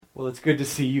Well, it's good to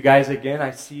see you guys again.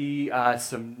 I see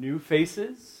some new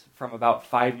faces from about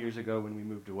 5 years ago when we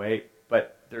moved away,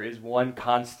 but there is one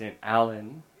constant.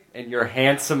 Alan, and your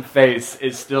handsome face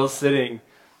is still sitting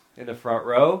in the front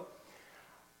row.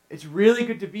 It's really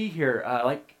good to be here.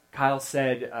 Like Kyle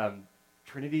said,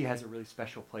 Trinity has a really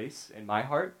special place in my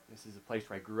heart. This is a place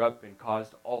where I grew up and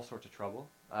caused all sorts of trouble.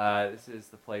 This is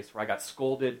the place where I got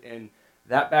scolded in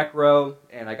that back row,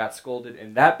 and I got scolded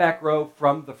in that back row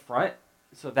from the front.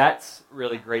 So that's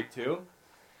really great too.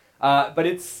 But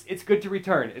it's good to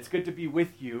return. It's good to be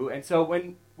with you. And so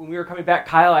when we were coming back,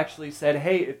 Kyle actually said,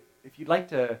 hey, if you'd like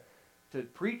to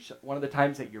preach one of the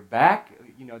times that you're back,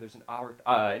 there's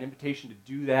an invitation to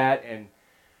do that. And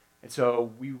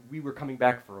so we were coming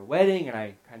back for a wedding, and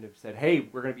I kind of said, hey,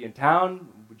 we're going to be in town.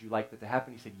 Would you like that to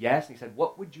happen? He said, yes. And he said,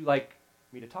 what would you like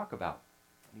me to talk about?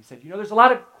 And he said, there's a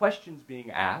lot of questions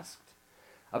being asked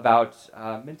about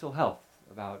mental health,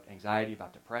 about anxiety,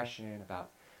 about depression,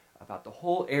 about the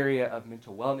whole area of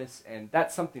mental wellness, and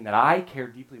that's something that I care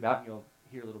deeply about, and you'll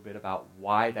hear a little bit about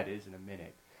why that is in a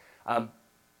minute.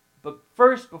 But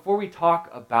first, before we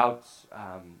talk about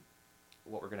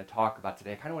what we're going to talk about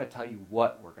today, I kind of want to tell you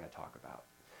what we're going to talk about.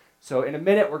 So in a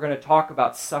minute, we're going to talk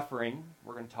about suffering.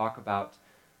 We're going to talk about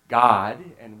God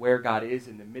and where God is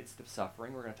in the midst of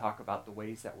suffering. We're going to talk about the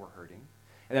ways that we're hurting.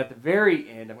 And at the very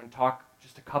end, I'm going to talk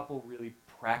just a couple really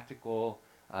practical,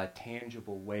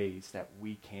 tangible ways that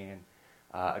we can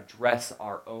address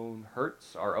our own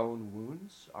hurts, our own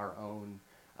wounds, our own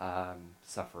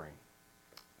suffering.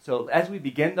 So as we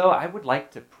begin, though, I would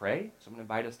like to pray. So I'm going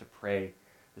to invite us to pray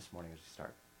this morning as we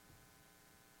start.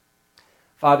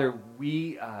 Father,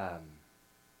 we are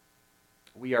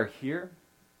here,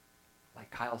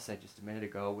 like Kyle said just a minute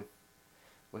ago,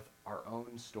 with our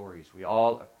own stories. We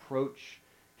all approach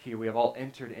here. We have all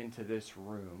entered into this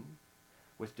room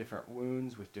with different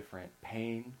wounds, with different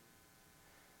pain.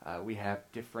 We have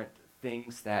different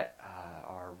things that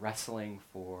are wrestling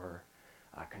for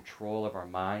control of our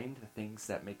mind, the things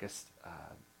that make us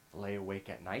lay awake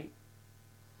at night.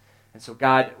 And so,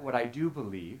 God, what I do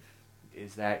believe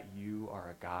is that you are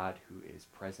a God who is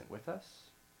present with us.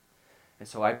 And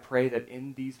so I pray that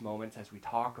in these moments, as we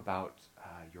talk about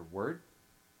your word,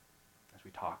 as we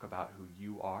talk about who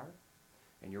you are,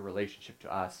 and your relationship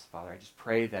to us, Father, I just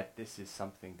pray that this is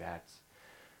something that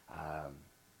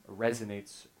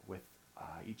resonates with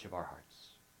each of our hearts.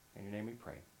 In your name we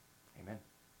pray. Amen.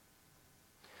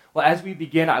 Well, as we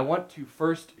begin, I want to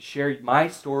first share my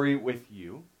story with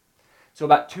you. So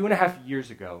about 2.5 years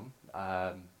ago,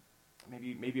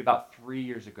 maybe about 3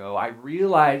 years ago, I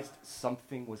realized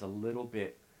something was a little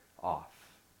bit off.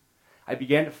 I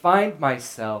began to find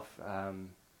myself kind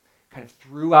of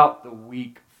throughout the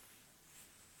week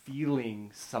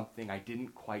feeling something I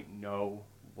didn't quite know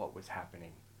what was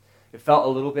happening. It felt a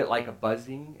little bit like a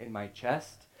buzzing in my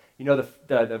chest.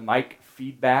 The mic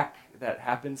feedback that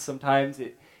happens sometimes,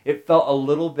 it felt a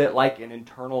little bit like an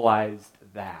internalized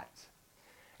that.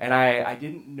 And I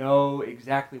didn't know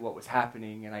exactly what was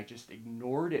happening, and I just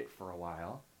ignored it for a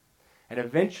while. And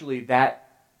eventually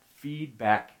that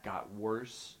feedback got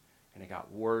worse, and it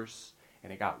got worse,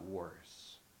 and it got worse.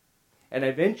 And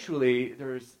eventually,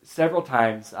 there's several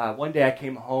times, one day I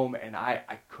came home and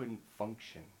I couldn't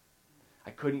function.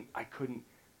 I couldn't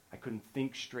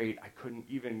think straight. I couldn't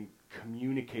even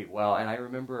communicate well. And I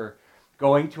remember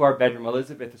going to our bedroom.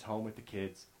 Elizabeth is home with the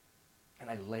kids. And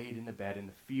I laid in the bed in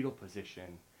the fetal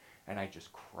position, and I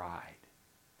just cried.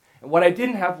 And what I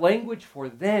didn't have language for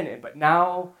then, but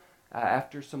now,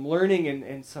 after some learning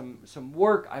and some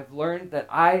work, I've learned that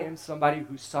I am somebody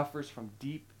who suffers from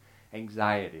deep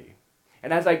anxiety.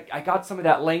 And as I got some of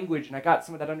that language and I got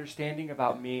some of that understanding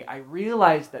about me, I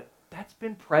realized that that's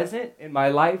been present in my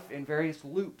life in various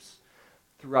loops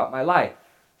throughout my life.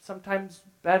 Sometimes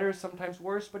better, sometimes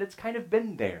worse, but it's kind of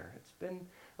been there. It's been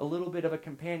a little bit of a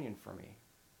companion for me.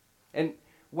 And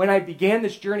when I began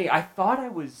this journey, I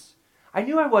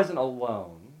knew I wasn't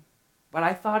alone, but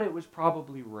I thought it was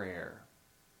probably rare.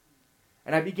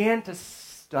 And I began to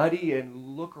study and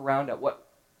look around at what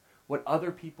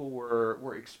other people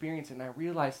were experiencing, and I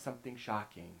realized something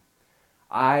shocking.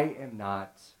 I am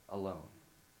not alone.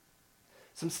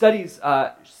 Some studies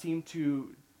seem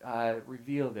to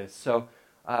reveal this. So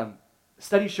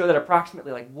studies show that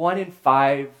approximately 1 in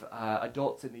 5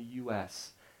 adults in the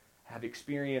U.S. have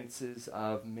experiences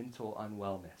of mental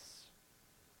unwellness.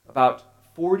 About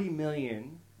 40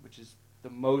 million, which is the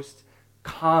most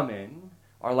common,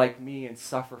 are like me and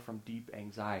suffer from deep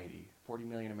anxiety. 40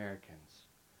 million Americans.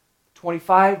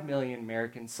 25 million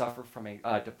Americans suffer from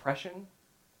depression.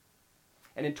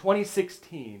 And in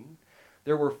 2016,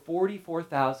 there were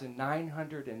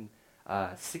 44,900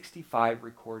 65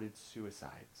 recorded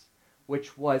suicides,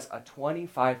 which was a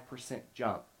 25%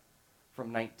 jump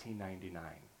from 1999.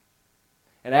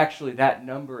 And actually, that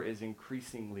number is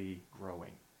increasingly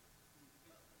growing.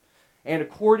 And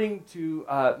according to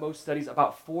most studies,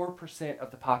 about 4%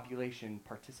 of the population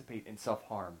participate in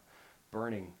self-harm,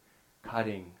 burning,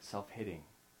 cutting, self-hitting.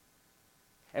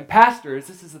 And pastors,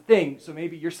 this is the thing, so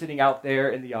maybe you're sitting out there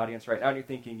in the audience right now and you're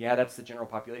thinking, yeah, that's the general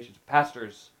population.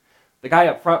 Pastors, the guy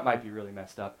up front might be really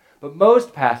messed up, but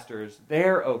most pastors,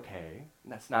 they're okay,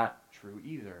 and that's not true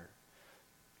either.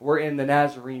 We're in the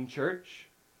Nazarene Church,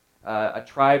 a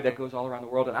tribe that goes all around the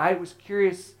world, and I was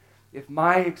curious if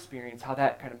my experience, how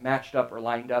that kind of matched up or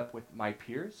lined up with my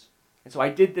peers. And so I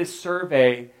did this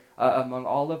survey among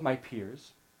all of my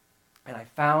peers, and I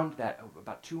found that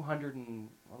about 200 and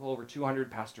a little over 200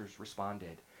 pastors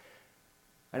responded.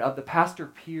 And of the pastor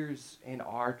peers in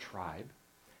our tribe,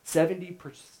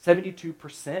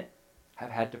 72% have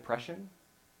had depression,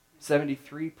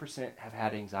 73% have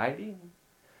had anxiety,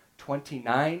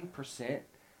 29%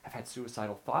 have had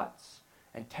suicidal thoughts,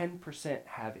 and 10%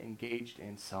 have engaged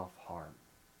in self-harm.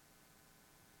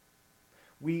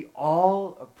 We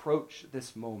all approach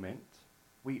this moment,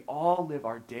 we all live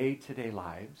our day-to-day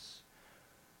lives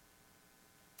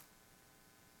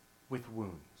with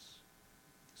wounds.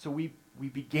 So we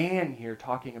began here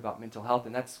talking about mental health,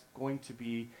 and that's going to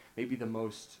be maybe the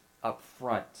most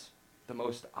upfront, the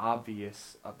most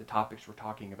obvious of the topics we're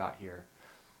talking about here.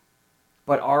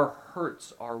 But our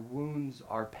hurts, our wounds,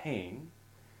 our pain,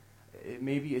 it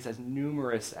maybe is as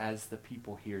numerous as the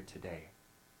people here today.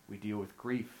 We deal with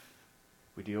grief.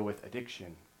 We deal with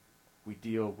addiction. We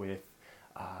deal with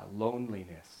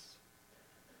loneliness.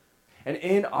 And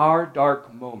in our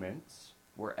dark moments,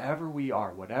 wherever we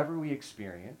are, whatever we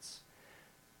experience,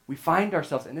 we find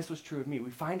ourselves, and this was true of me, we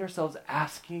find ourselves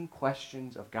asking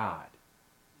questions of God.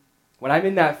 When I'm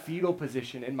in that fetal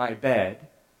position in my bed,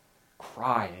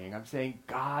 crying, I'm saying,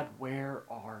 God, where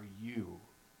are you?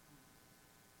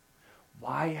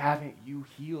 Why haven't you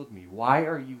healed me? Why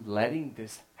are you letting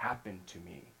this happen to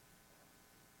me?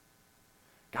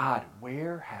 God,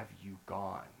 where have you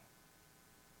gone?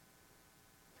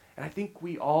 And I think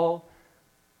we all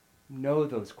know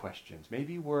those questions.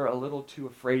 Maybe we're a little too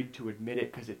afraid to admit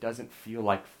it because it doesn't feel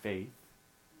like faith.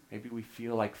 Maybe we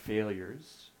feel like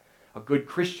failures. A good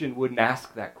Christian wouldn't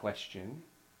ask that question.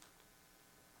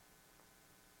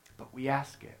 But we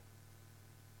ask it.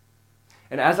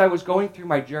 And as I was going through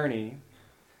my journey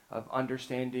of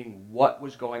understanding what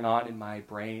was going on in my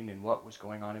brain and what was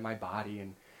going on in my body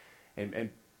and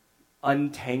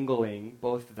untangling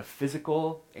both the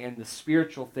physical and the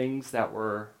spiritual things that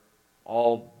were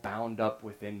all bound up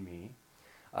within me,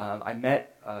 I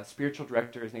met a spiritual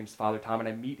director. His name's Father Tom, and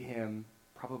I meet him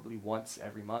probably once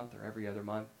every month or every other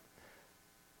month.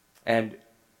 And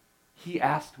he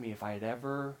asked me if I had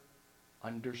ever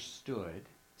understood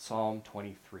Psalm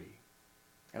 23.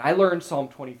 And I learned Psalm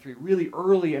 23 really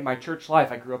early in my church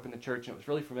life. I grew up in the church, and it was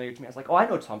really familiar to me. I was like, oh, I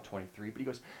know Psalm 23. But he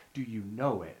goes, do you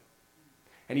know it?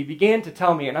 And he began to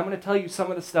tell me, and I'm going to tell you some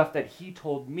of the stuff that he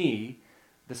told me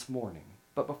this morning.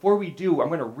 But before we do, I'm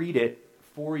going to read it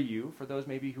for you. For those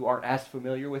maybe who aren't as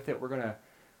familiar with it, we're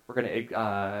going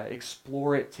to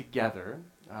explore it together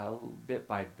bit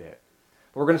by bit.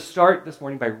 But we're going to start this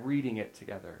morning by reading it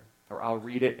together. Or I'll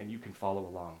read it and you can follow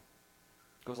along.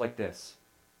 It goes like this.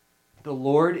 The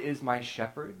Lord is my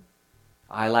shepherd.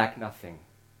 I lack nothing.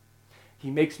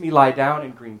 He makes me lie down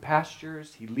in green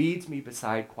pastures. He leads me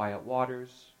beside quiet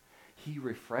waters. He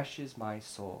refreshes my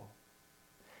soul.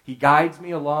 He guides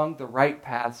me along the right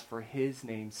paths for his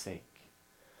name's sake.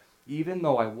 Even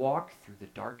though I walk through the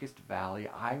darkest valley,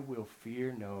 I will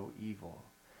fear no evil,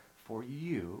 for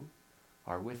you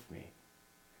are with me.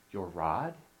 Your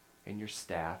rod and your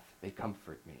staff, they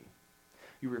comfort me.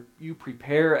 You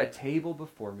prepare a table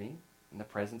before me in the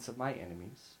presence of my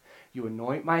enemies. You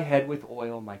anoint my head with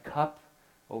oil, my cup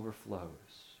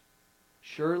overflows.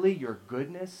 Surely your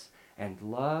goodness and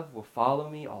love will follow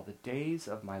me all the days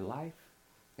of my life,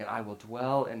 and I will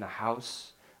dwell in the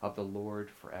house of the Lord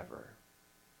forever.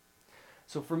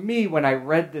 So for me, when I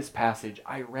read this passage,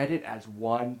 I read it as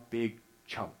one big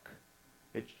chunk.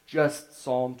 It's just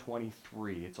Psalm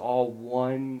 23. It's all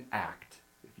one act,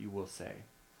 if you will say.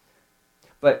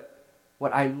 But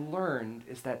what I learned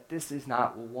is that this is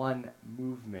not one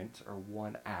movement or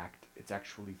one act. It's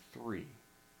actually three.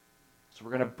 So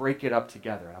we're going to break it up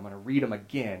together, and I'm going to read them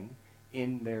again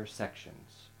in their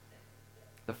sections.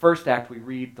 The first act we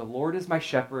read, the Lord is my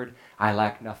shepherd, I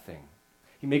lack nothing.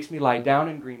 He makes me lie down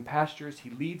in green pastures. He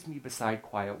leads me beside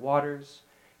quiet waters.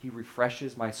 He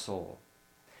refreshes my soul.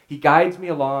 He guides me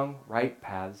along right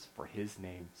paths for his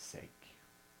name's sake.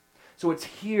 So it's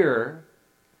here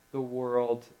the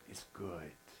world is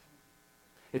good.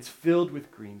 It's filled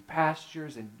with green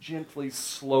pastures and gently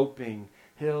sloping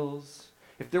hills.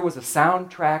 If there was a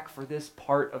soundtrack for this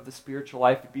part of the spiritual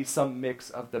life, it'd be some mix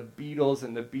of the Beatles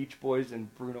and the Beach Boys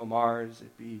and Bruno Mars.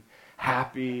 It'd be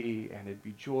happy and it'd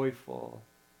be joyful.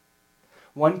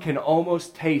 One can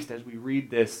almost taste, as we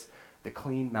read this, the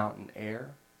clean mountain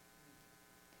air.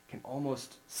 Can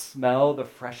almost smell the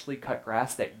freshly cut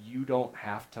grass that you don't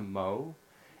have to mow.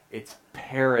 It's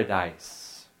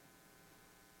paradise.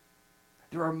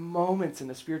 There are moments in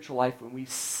the spiritual life when we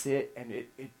sit and it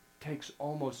takes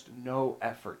almost no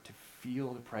effort to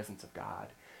feel the presence of God.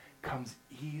 It comes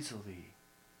easily.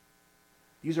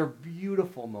 These are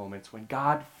beautiful moments when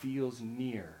God feels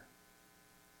near.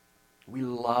 We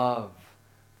love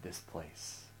this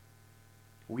place.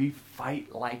 We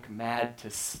fight like mad to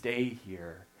stay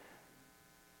here.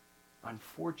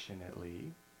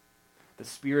 Unfortunately, the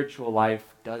spiritual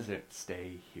life doesn't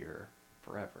stay here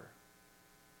forever.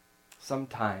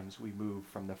 Sometimes we move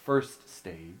from the first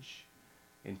stage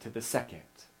into the second.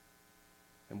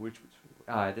 In which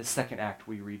this second act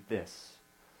we read this.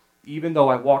 Even though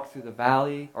I walk through the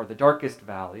valley, or the darkest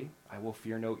valley, I will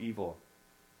fear no evil,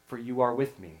 for you are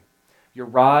with me. Your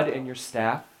rod and your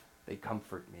staff, they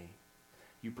comfort me.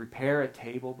 You prepare a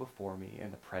table before me in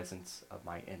the presence of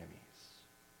my enemies.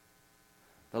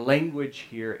 The language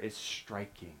here is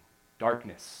striking.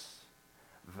 Darkness,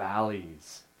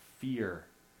 valleys, fear,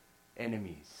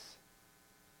 enemies.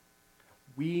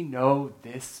 We know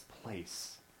this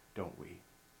place, don't we?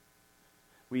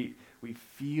 We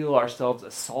feel ourselves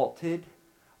assaulted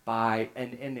by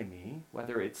an enemy,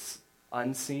 whether it's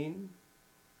unseen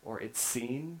or it's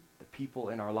seen, the people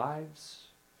in our lives.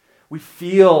 We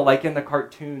feel like in the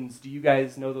cartoons, do you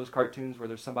guys know those cartoons where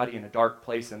there's somebody in a dark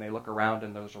place and they look around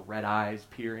and those are red eyes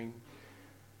peering?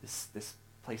 This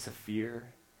place of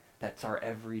fear, that's our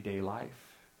everyday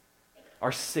life.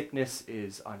 Our sickness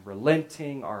is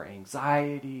unrelenting, our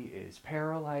anxiety is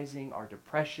paralyzing, our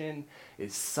depression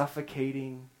is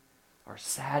suffocating, our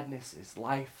sadness is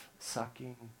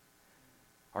life-sucking,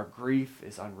 our grief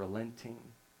is unrelenting.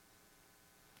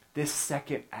 This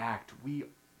second act,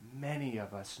 many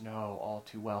of us know all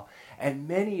too well, and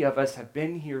many of us have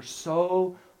been here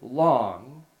so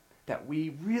long that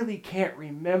we really can't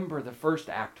remember the first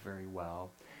act very well.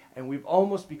 And we've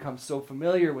almost become so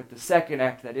familiar with the second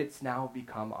act that it's now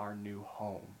become our new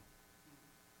home.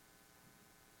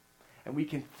 And we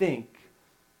can think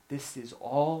this is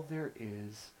all there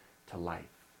is to life.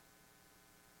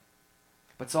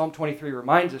 But Psalm 23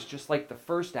 reminds us, just like the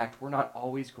first act, we're not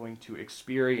always going to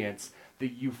experience the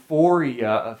euphoria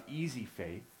of easy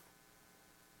faith.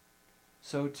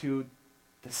 So to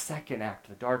the second act,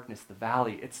 the darkness, the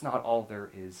valley, it's not all there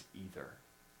is either.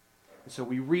 So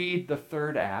we read the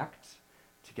third act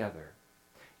together.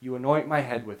 You anoint my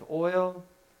head with oil,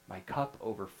 my cup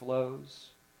overflows.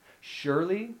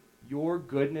 Surely your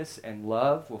goodness and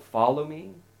love will follow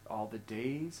me all the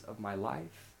days of my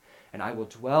life, and I will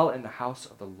dwell in the house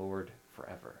of the Lord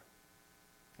forever.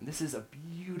 And this is a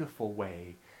beautiful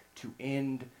way to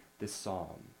end this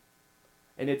psalm.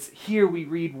 And it's here we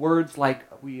read words like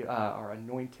we are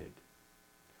anointed,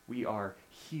 we are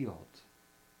healed,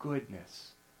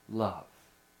 goodness, love.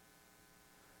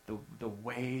 The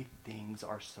way things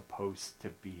are supposed to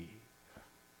be.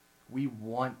 We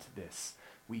want this.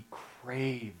 We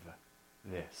crave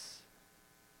this.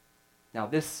 Now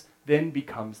this then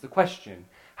becomes the question.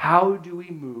 How do we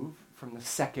move from the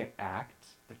second act,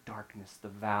 the darkness, the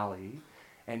valley,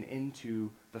 and into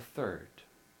the third?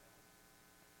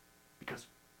 Because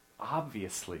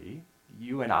obviously,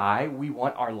 you and I, we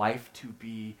want our life to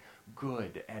be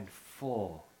good and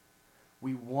full.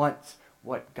 We want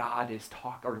what God is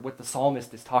or what the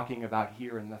psalmist is talking about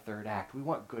here in the third act. We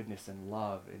want goodness and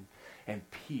love and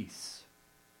peace.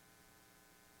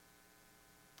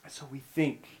 So we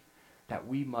think that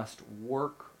we must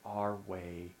work our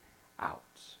way out.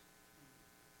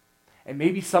 And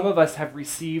maybe some of us have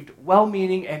received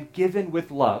well-meaning and given with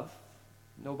love.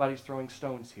 Nobody's throwing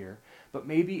stones here. But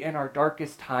maybe in our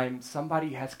darkest time, somebody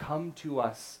has come to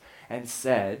us and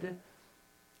said,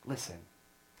 listen,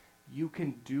 you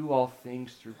can do all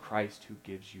things through Christ who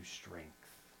gives you strength.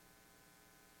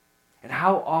 And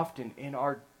how often in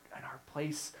our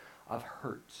place of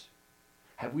hurt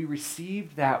have we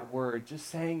received that word just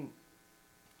saying,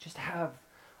 just have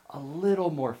a little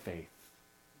more faith.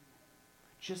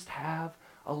 Just have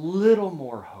a little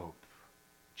more hope.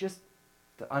 Just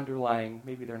the underlying,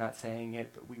 maybe they're not saying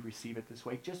it, but we receive it this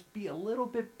way. Just be a little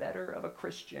bit better of a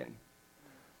Christian,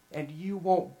 and you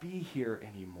won't be here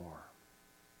anymore.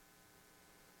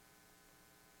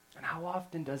 And how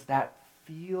often does that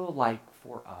feel like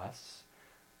for us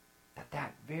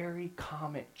that very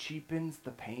comment cheapens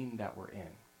the pain that we're in?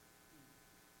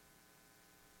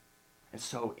 And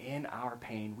so in our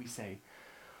pain, we say,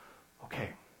 okay,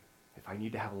 if I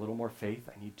need to have a little more faith,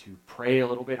 I need to pray a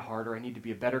little bit harder, I need to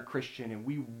be a better Christian, and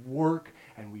we work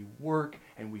and we work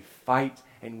and we fight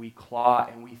and we claw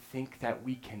and we think that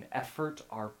we can effort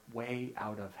our way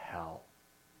out of hell.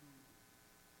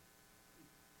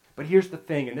 But here's the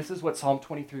thing, and this is what Psalm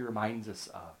 23 reminds us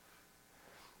of.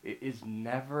 It has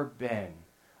never been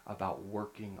about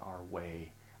working our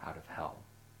way out of hell.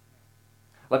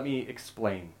 Let me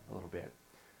explain a little bit.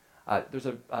 There's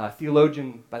a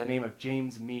theologian by the name of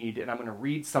James Mead, and I'm going to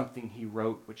read something he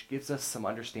wrote which gives us some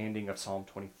understanding of Psalm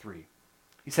 23.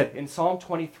 He said, in Psalm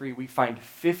 23 we find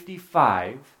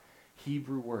 55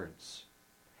 Hebrew words.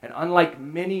 And unlike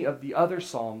many of the other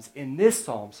psalms, in this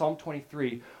psalm, Psalm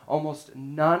 23, almost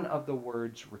none of the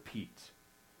words repeat.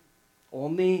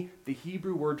 Only the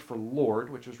Hebrew word for Lord,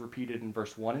 which was repeated in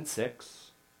verse 1 and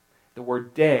 6, the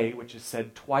word day, which is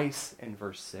said twice in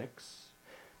verse 6,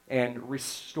 and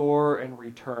restore and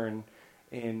return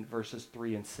in verses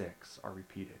 3 and 6 are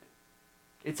repeated.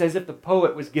 It's as if the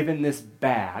poet was given this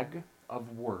bag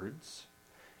of words,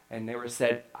 and they were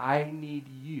said, I need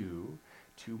you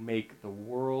to make the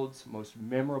world's most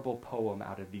memorable poem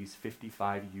out of these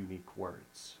 55 unique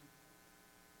words.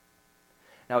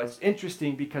 Now it's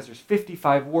interesting because there's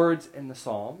 55 words in the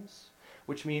Psalms,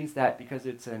 which means that because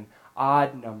it's an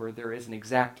odd number, there is an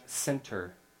exact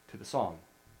center to the psalm.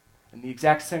 And the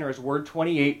exact center is word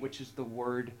 28, which is the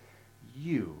word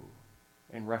you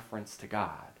in reference to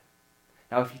God.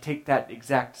 Now if you take that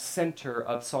exact center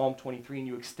of Psalm 23 and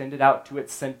you extend it out to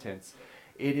its sentence,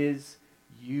 it is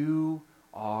you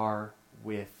are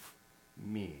with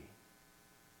me.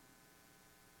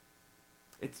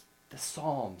 It's the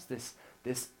Psalms, this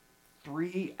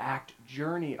 3-act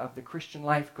journey of the Christian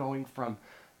life going from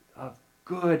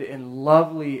good and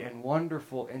lovely and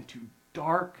wonderful into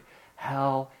dark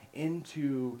hell,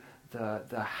 into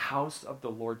the house of the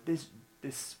Lord. This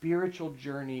spiritual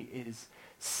journey is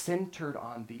centered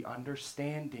on the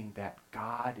understanding that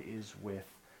God is with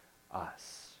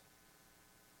us.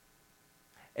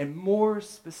 And more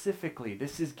specifically,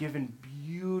 this is given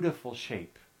beautiful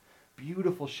shape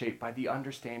by the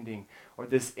understanding or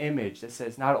this image that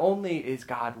says not only is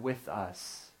God with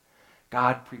us,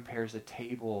 God prepares a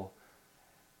table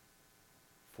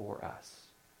for us.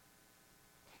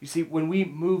 You see, when we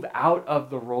move out of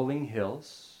the rolling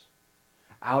hills,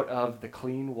 out of the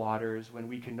clean waters, when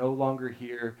we can no longer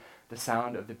hear the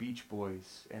sound of the Beach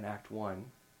Boys in Act 1,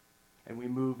 and we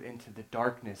move into the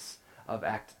darkness of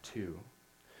Act 2,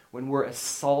 when we're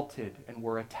assaulted and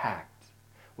we're attacked,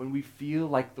 when we feel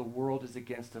like the world is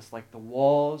against us, like the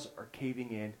walls are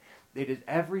caving in, it is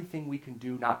everything we can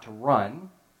do not to run.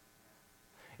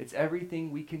 It's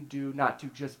everything we can do not to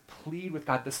just plead with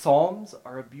God. The Psalms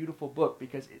are a beautiful book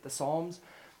because the Psalms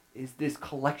is this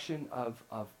collection of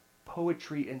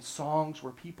poetry and songs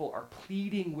where people are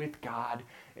pleading with God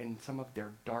in some of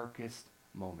their darkest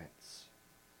moments.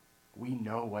 We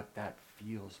know what that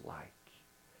feels like.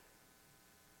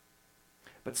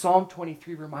 But Psalm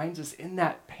 23 reminds us in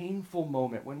that painful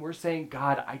moment when we're saying,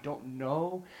 God, I don't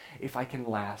know if I can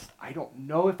last. I don't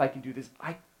know if I can do this.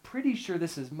 I'm pretty sure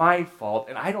this is my fault,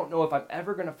 and I don't know if I'm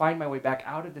ever going to find my way back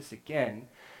out of this again.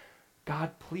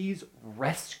 God, please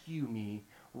rescue me,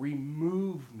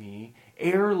 remove me,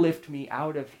 airlift me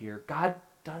out of here. God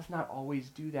does not always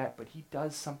do that, but he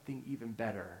does something even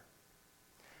better.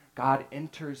 God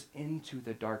enters into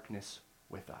the darkness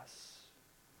with us.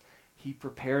 He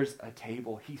prepares a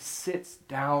table. He sits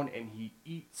down and he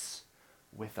eats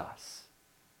with us.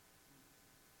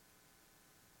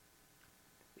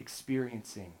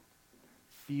 Experiencing,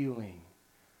 feeling,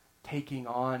 taking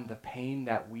on the pain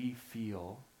that we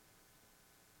feel,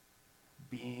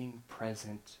 being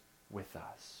present with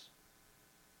us.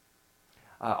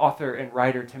 Author and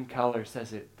writer Tim Keller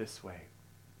says it this way.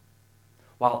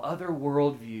 While other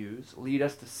worldviews lead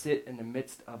us to sit in the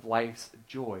midst of life's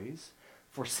joys,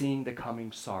 foreseeing the coming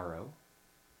sorrow,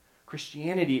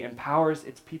 Christianity empowers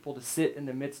its people to sit in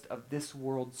the midst of this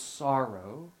world's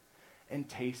sorrow and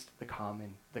taste the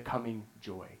coming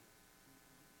joy.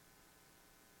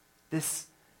 This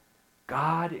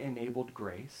God-enabled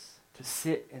grace to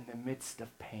sit in the midst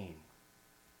of pain,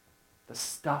 the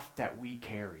stuff that we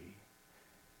carry,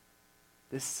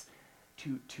 this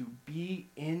to be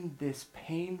in this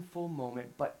painful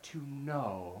moment, but to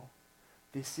know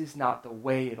this is not the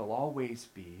way it'll always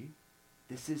be.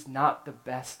 This is not the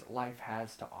best life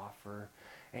has to offer,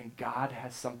 and God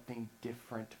has something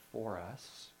different for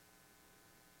us.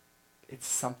 It's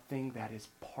something that is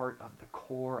part of the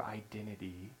core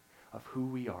identity of who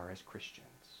we are as Christians.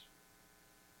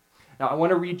 Now, I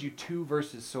want to read you 2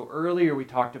 verses. So earlier we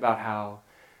talked about how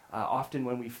often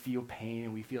when we feel pain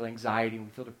and we feel anxiety and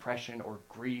we feel depression or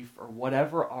grief or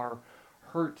whatever our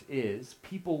hurt is,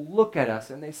 people look at us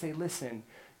and they say, listen,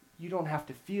 you don't have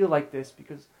to feel like this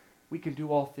because we can do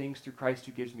all things through Christ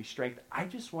who gives me strength. I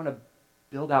just want to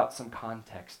build out some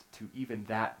context to even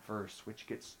that verse, which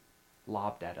gets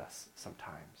lobbed at us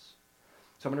sometimes.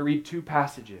 So I'm going to read 2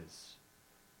 passages.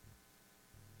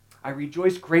 I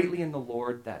rejoice greatly in the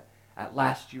Lord that at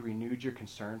last you renewed your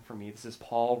concern for me. This is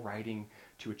Paul writing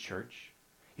to a church.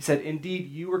 He said, indeed,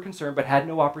 you were concerned but had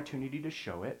no opportunity to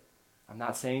show it. I'm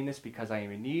not saying this because I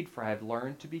am in need, for I have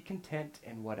learned to be content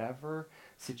in whatever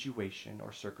situation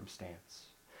or circumstance.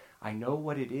 I know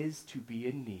what it is to be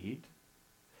in need,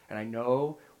 and I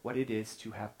know what it is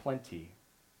to have plenty.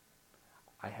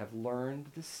 I have learned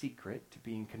the secret to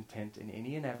being content in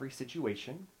any and every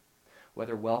situation,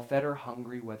 whether well-fed or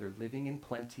hungry, whether living in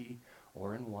plenty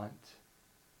or in want.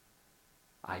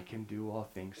 I can do all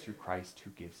things through Christ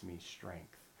who gives me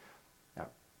strength. Now,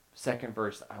 second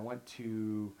verse, I want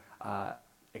to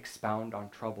expound on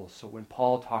troubles. So when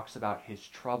Paul talks about his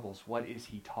troubles, what is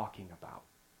he talking about?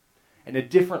 In a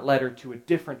different letter to a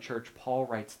different church, Paul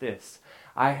writes this: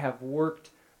 I have worked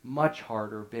much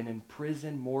harder, been in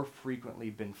prison more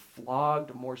frequently, been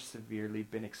flogged more severely,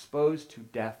 been exposed to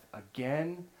death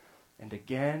again and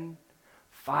again.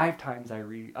 5 times I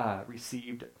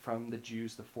received from the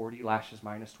Jews the 40 lashes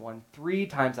minus 1. 3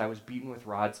 times I was beaten with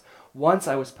rods. Once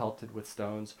I was pelted with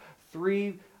stones.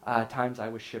 3 times I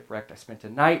was shipwrecked. I spent a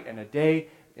night and a day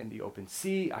in the open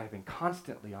sea. I have been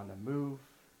constantly on the move.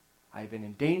 I have been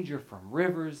in danger from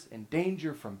rivers, in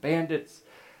danger from bandits,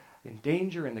 in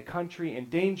danger in the country, in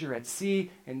danger at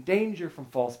sea, in danger from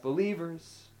false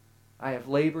believers. I have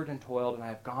labored and toiled, and I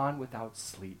have gone without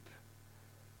sleep.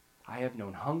 I have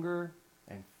known hunger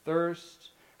and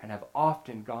thirst, and have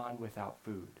often gone without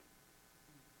food.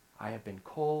 I have been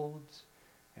cold,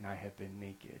 and I have been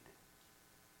naked.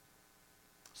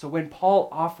 So when Paul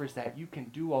offers that, you can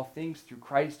do all things through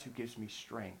Christ who gives me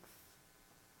strength,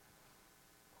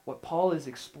 what Paul is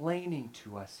explaining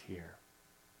to us here,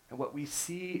 and what we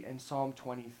see in Psalm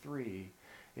 23,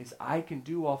 is I can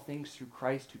do all things through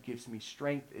Christ who gives me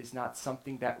strength is not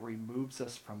something that removes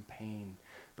us from pain,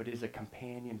 but is a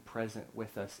companion present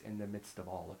with us in the midst of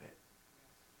all of it.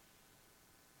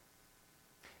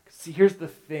 See, here's the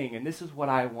thing, and this is what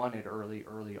I wanted early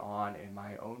on in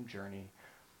my own journey.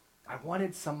 I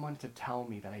wanted someone to tell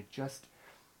me that I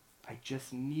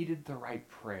just needed the right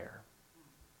prayer.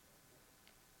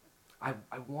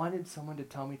 I wanted someone to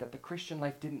tell me that the Christian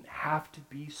life didn't have to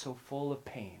be so full of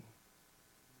pain.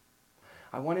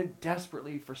 I wanted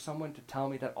desperately for someone to tell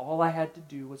me that all I had to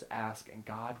do was ask and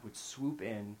God would swoop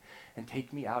in and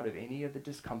take me out of any of the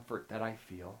discomfort that I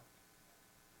feel.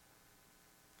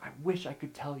 I wish I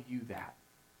could tell you that.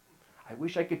 I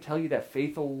wish I could tell you that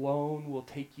faith alone will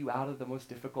take you out of the most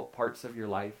difficult parts of your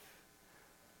life.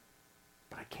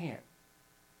 But I can't.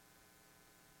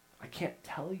 I can't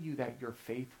tell you that your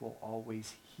faith will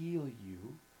always heal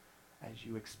you as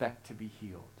you expect to be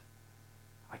healed.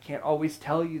 I can't always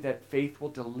tell you that faith will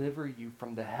deliver you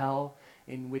from the hell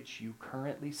in which you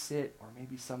currently sit or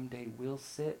maybe someday will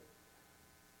sit.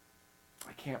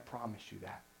 I can't promise you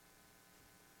that.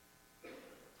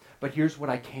 But here's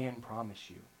what I can promise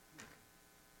you.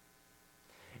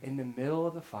 In the middle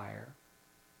of the fire,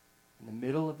 in the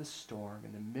middle of the storm,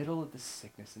 in the middle of the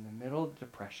sickness, in the middle of the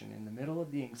depression, in the middle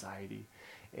of the anxiety,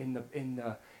 in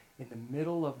the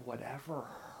middle of whatever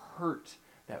hurt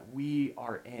that we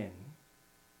are in,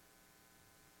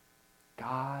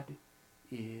 God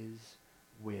is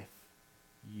with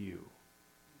you.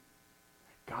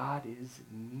 God is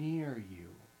near you.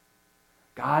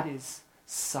 God is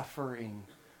suffering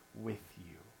with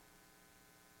you.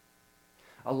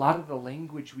 A lot of the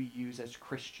language we use as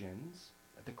Christians,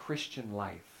 the Christian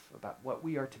life, about what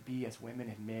we are to be as women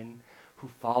and men who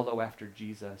follow after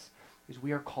Jesus, is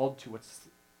we are called to what's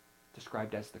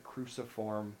described as the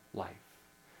cruciform life.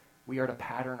 We are to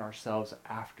pattern ourselves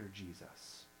after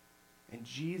Jesus. And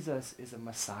Jesus is a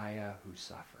Messiah who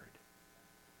suffered.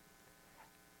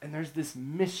 And there's this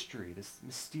mystery, this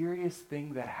mysterious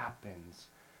thing that happens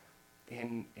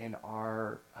in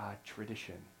our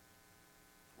tradition.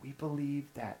 We believe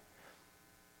that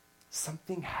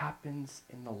something happens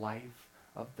in the life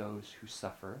of those who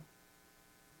suffer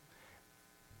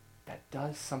that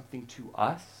does something to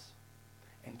us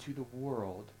and to the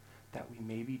world that we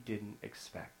maybe didn't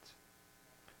expect.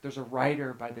 There's a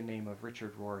writer by the name of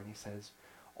Richard Rohr, and he says,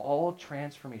 all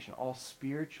transformation, all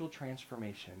spiritual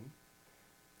transformation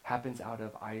happens out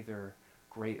of either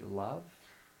great love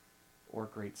or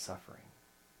great suffering.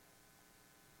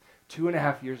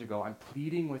 2.5 years ago, I'm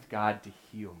pleading with God to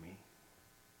heal me.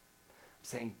 I'm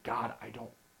saying, God, I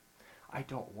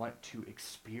don't want to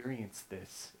experience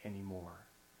this anymore.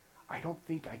 I don't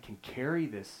think I can carry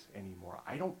this anymore.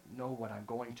 I don't know what I'm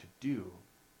going to do.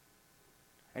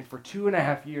 And for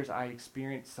 2.5 years, I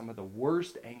experienced some of the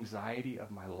worst anxiety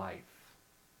of my life.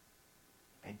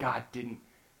 And God didn't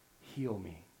heal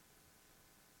me.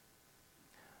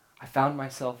 I found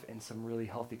myself in some really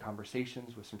healthy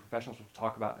conversations with some professionals we'll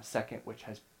talk about in a second, which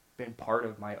has been part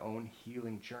of my own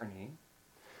healing journey.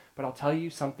 But I'll tell you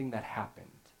something that happened.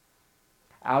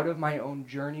 Out of my own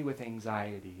journey with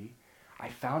anxiety, I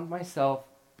found myself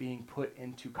being put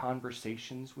into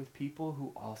conversations with people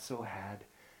who also had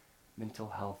mental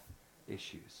health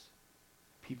issues.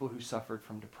 People who suffered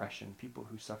from depression, people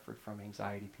who suffered from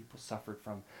anxiety, people suffered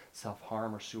from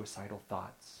self-harm or suicidal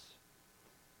thoughts.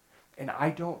 And I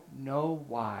don't know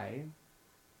why,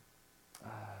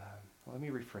 let me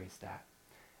rephrase that.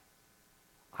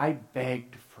 I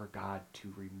begged for God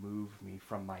to remove me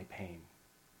from my pain.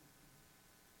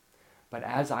 But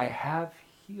as I have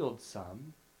healed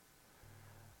some,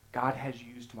 God has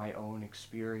used my own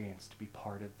experience to be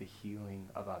part of the healing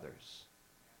of others.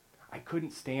 I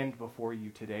couldn't stand before you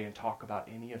today and talk about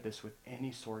any of this with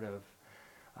any sort of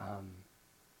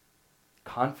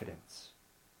confidence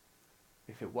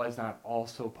if it was not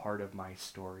also part of my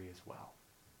story as well.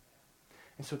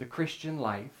 And so the Christian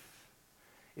life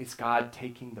is God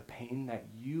taking the pain that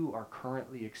you are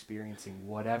currently experiencing,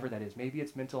 whatever that is. Maybe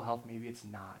it's mental health, maybe it's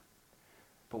not.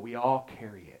 But we all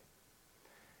carry it.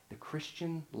 The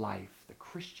Christian life, the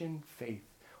Christian faith,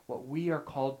 what we are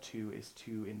called to is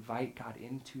to invite God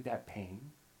into that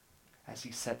pain as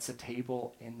he sets a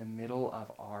table in the middle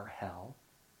of our hell.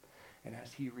 And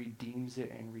as he redeems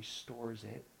it and restores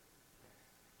it,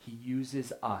 he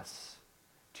uses us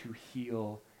to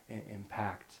heal and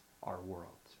impact our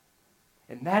world.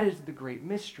 And that is the great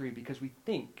mystery, because we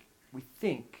think,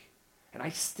 and I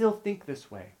still think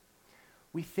this way,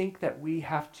 we think that we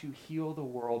have to heal the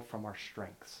world from our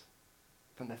strengths,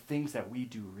 from the things that we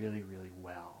do really, really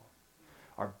well.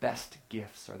 Our best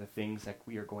gifts are the things that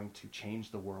we are going to change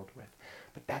the world with.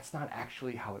 But that's not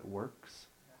actually how it works.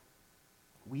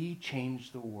 We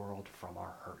change the world from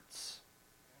our hurts.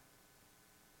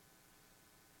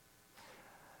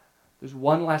 There's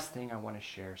one last thing I want to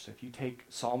share. So if you take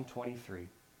Psalm 23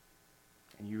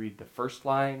 and you read the first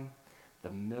line,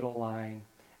 the middle line,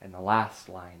 and the last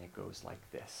line, it goes like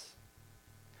this.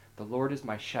 The Lord is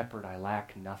my shepherd, I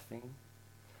lack nothing.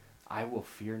 I will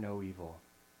fear no evil,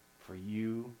 for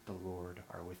you, the Lord,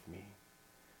 are with me.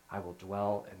 I will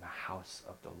dwell in the house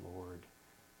of the Lord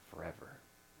forever.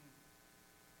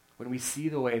 When we see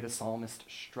the way the psalmist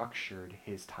structured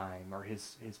his time, or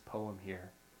his poem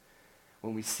here,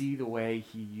 when we see the way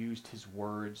he used his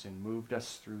words and moved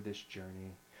us through this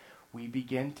journey, we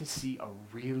begin to see a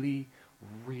really,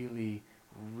 really,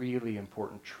 really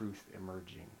important truth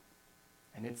emerging.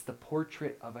 And it's the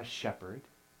portrait of a shepherd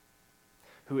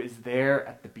who is there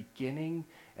at the beginning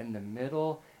and the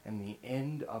middle and the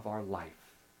end of our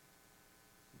life.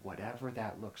 Whatever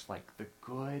that looks like, the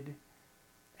good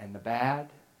and the bad,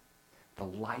 the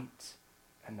light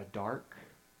and the dark,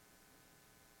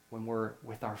 when we're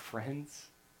with our friends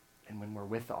and when we're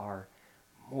with our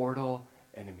mortal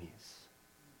enemies.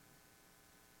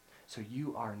 So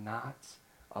you are not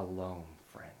alone,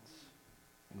 friends.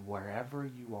 And wherever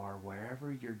you are,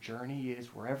 wherever your journey is,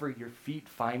 wherever your feet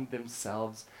find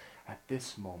themselves at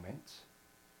this moment,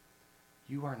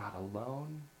 you are not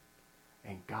alone,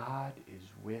 and God is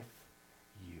with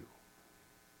you.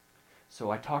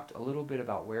 So I talked a little bit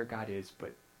about where God is,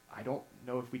 but I don't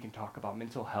know if we can talk about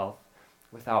mental health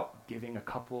without giving a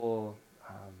couple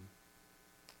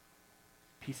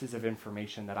pieces of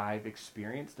information that I've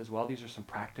experienced as well. These are some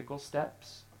practical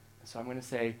steps. So I'm going to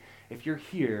say, if you're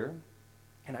here,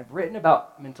 and I've written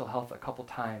about mental health a couple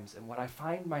times, and what I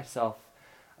find myself,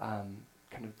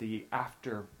 kind of the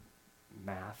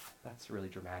aftermath, that's really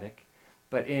dramatic,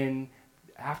 but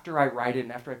after I write it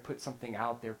and after I put something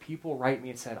out there, people write me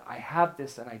and said, I have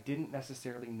this and I didn't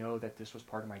necessarily know that this was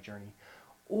part of my journey.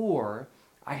 Or,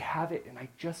 I have it and I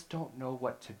just don't know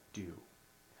what to do.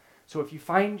 So if you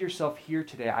find yourself here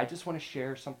today, I just want to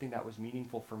share something that was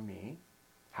meaningful for me,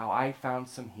 how I found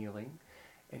some healing,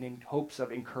 and in hopes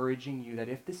of encouraging you that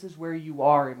if this is where you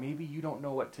are and maybe you don't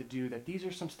know what to do, that these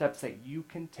are some steps that you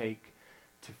can take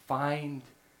to find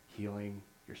healing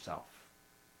yourself.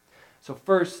 So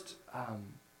first,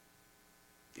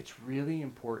 it's really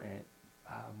important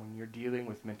when you're dealing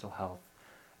with mental health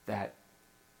that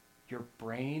your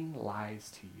brain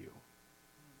lies to you.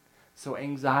 So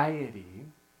anxiety,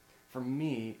 for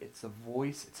me, it's a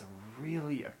voice, it's a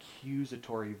really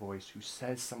accusatory voice who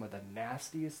says some of the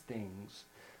nastiest things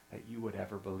that you would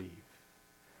ever believe.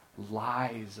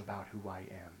 Lies about who I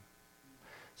am.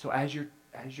 So as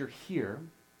you're here,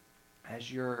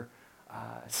 as you're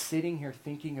sitting here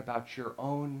thinking about your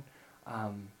own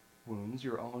wounds,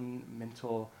 your own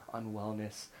mental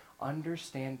unwellness,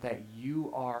 understand that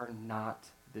you are not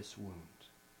this wound.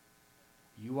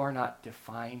 You are not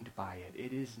defined by it.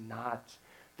 It is not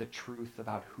the truth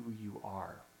about who you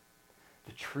are.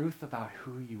 The truth about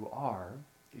who you are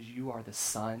is you are the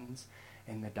sons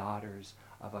and the daughters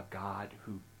of a God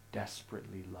who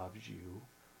desperately loves you,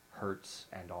 hurts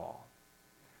and all.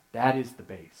 That is the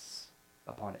base.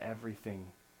 Upon everything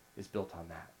is built on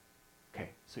that. Okay,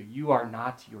 so you are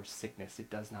not your sickness. It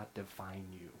does not define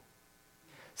you.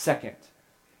 Second,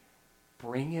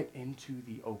 bring it into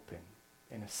the open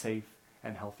in a safe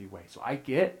and healthy way. So I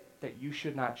get that you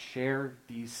should not share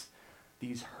these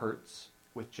hurts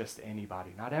with just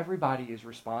anybody. Not everybody is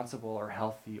responsible or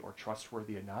healthy or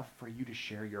trustworthy enough for you to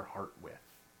share your heart with.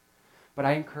 But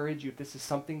I encourage you, if this is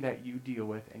something that you deal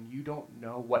with and you don't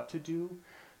know what to do,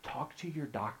 talk to your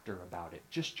doctor about it.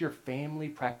 Just your family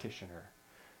practitioner.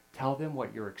 Tell them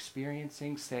what you're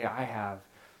experiencing. Say, I have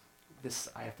this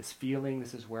feeling,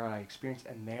 this is where I experience,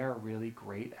 and they're really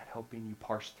great at helping you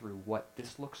parse through what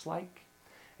this looks like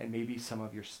and maybe some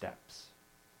of your steps.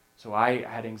 So I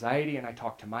had anxiety and I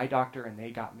talked to my doctor and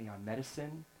they got me on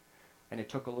medicine, and it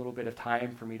took a little bit of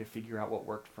time for me to figure out what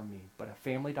worked for me. But a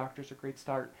family doctor is a great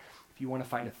start. If you want to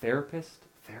find a therapist,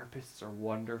 therapists are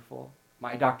wonderful.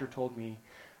 My doctor told me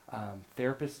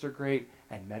therapists are great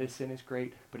and medicine is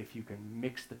great, but if you can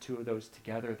mix the two of those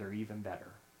together, they're even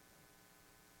better.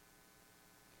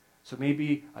 So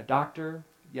maybe a doctor,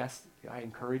 yes, I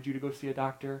encourage you to go see a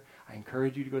doctor. I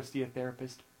encourage you to go see a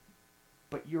therapist.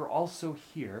 But you're also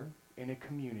here in a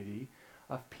community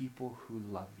of people who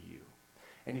love you.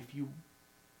 And if you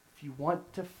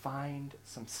want to find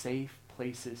some safe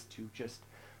places to just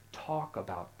talk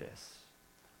about this,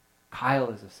 Kyle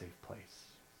is a safe place.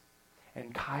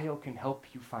 And Kyle can help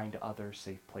you find other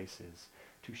safe places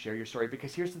to share your story.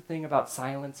 Because here's the thing about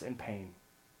silence and pain.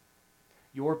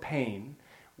 Your pain,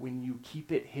 when you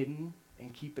keep it hidden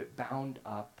and keep it bound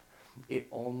up, it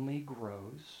only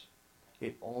grows.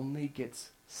 It only gets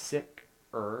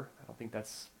sicker. I don't think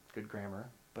that's good grammar.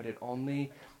 But it only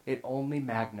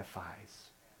magnifies.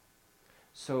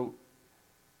 So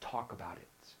talk about it.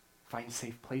 Find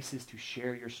safe places to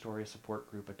share your story, a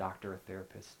support group, a doctor, a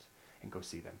therapist, and go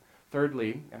see them.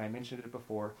 Thirdly, and I mentioned it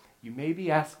before, you may be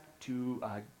asked to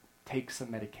take some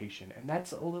medication. And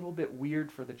that's a little bit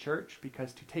weird for the church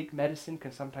because to take medicine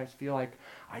can sometimes feel like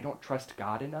I don't trust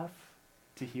God enough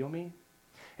to heal me.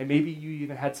 And maybe you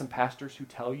even had some pastors who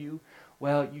tell you,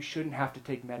 well, you shouldn't have to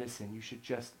take medicine. You should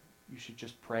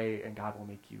just pray and God will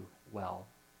make you well.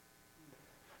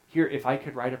 Here, if I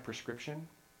could write a prescription,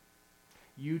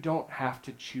 you don't have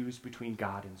to choose between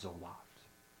God and Zoloft.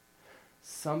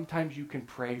 Sometimes you can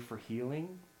pray for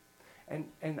healing.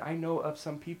 And I know of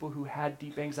some people who had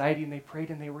deep anxiety and they prayed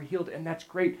and they were healed, and that's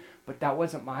great, but that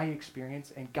wasn't my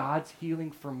experience, and God's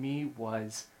healing for me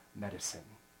was medicine.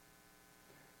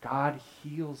 God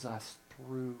heals us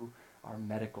through our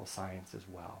medical science as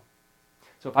well.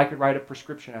 So if I could write a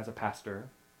prescription as a pastor,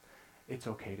 it's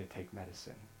okay to take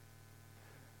medicine.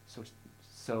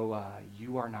 So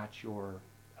you are not your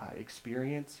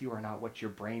experience. You are not what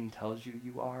your brain tells you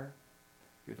you are.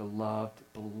 You're the loved,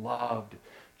 beloved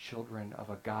children of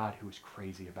a God who is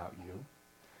crazy about you.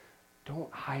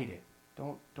 Don't hide it.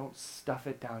 Don't stuff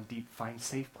it down deep. Find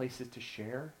safe places to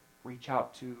share. Reach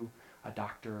out to a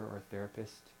doctor or a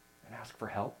therapist and ask for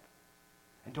help.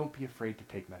 And don't be afraid to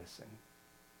take medicine.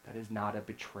 That is not a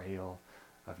betrayal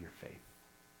of your faith.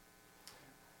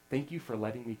 Thank you for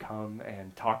letting me come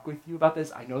and talk with you about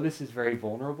this. I know this is very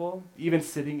vulnerable. Even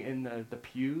sitting in the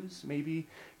pews, maybe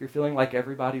you're feeling like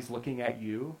everybody's looking at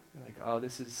you. You're like, oh,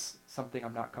 this is something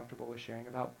I'm not comfortable with sharing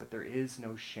about. But there is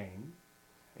no shame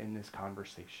in this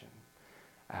conversation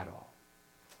at all.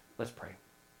 Let's pray.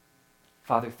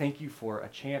 Father, thank you for a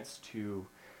chance to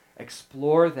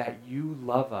explore that you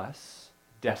love us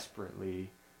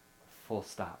desperately, full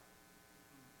stop.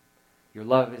 Your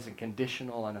love isn't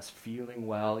conditional on us feeling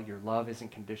well. Your love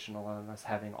isn't conditional on us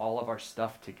having all of our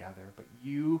stuff together. But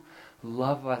you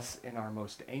love us in our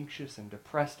most anxious and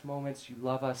depressed moments. You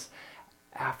love us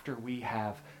after we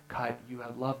have cut. You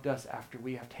have loved us after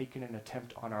we have taken an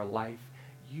attempt on our life.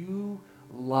 You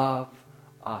love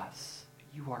us.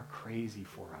 You are crazy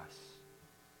for us.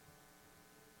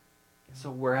 So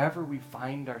wherever we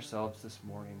find ourselves this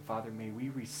morning, Father, may we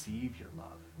receive your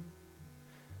love.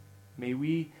 May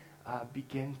we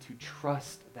begin to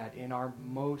trust that in our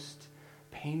most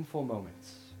painful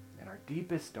moments, in our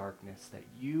deepest darkness, that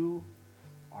you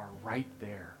are right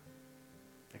there,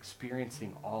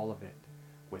 experiencing all of it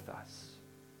with us.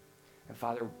 And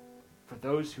Father, for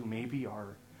those who maybe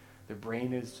their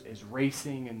brain is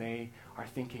racing and they are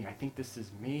thinking, I think this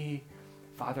is me,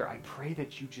 Father, I pray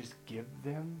that you just give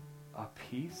them a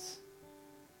peace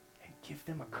and give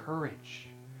them a courage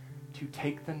to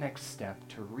take the next step,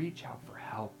 to reach out for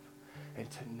help, and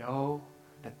to know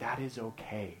that that is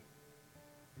okay.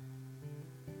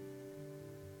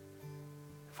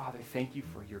 Father, thank you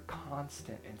for your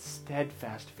constant and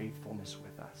steadfast faithfulness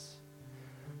with us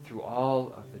through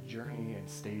all of the journey and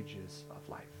stages of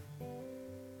life.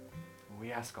 And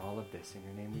we ask all of this in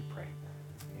your name we pray.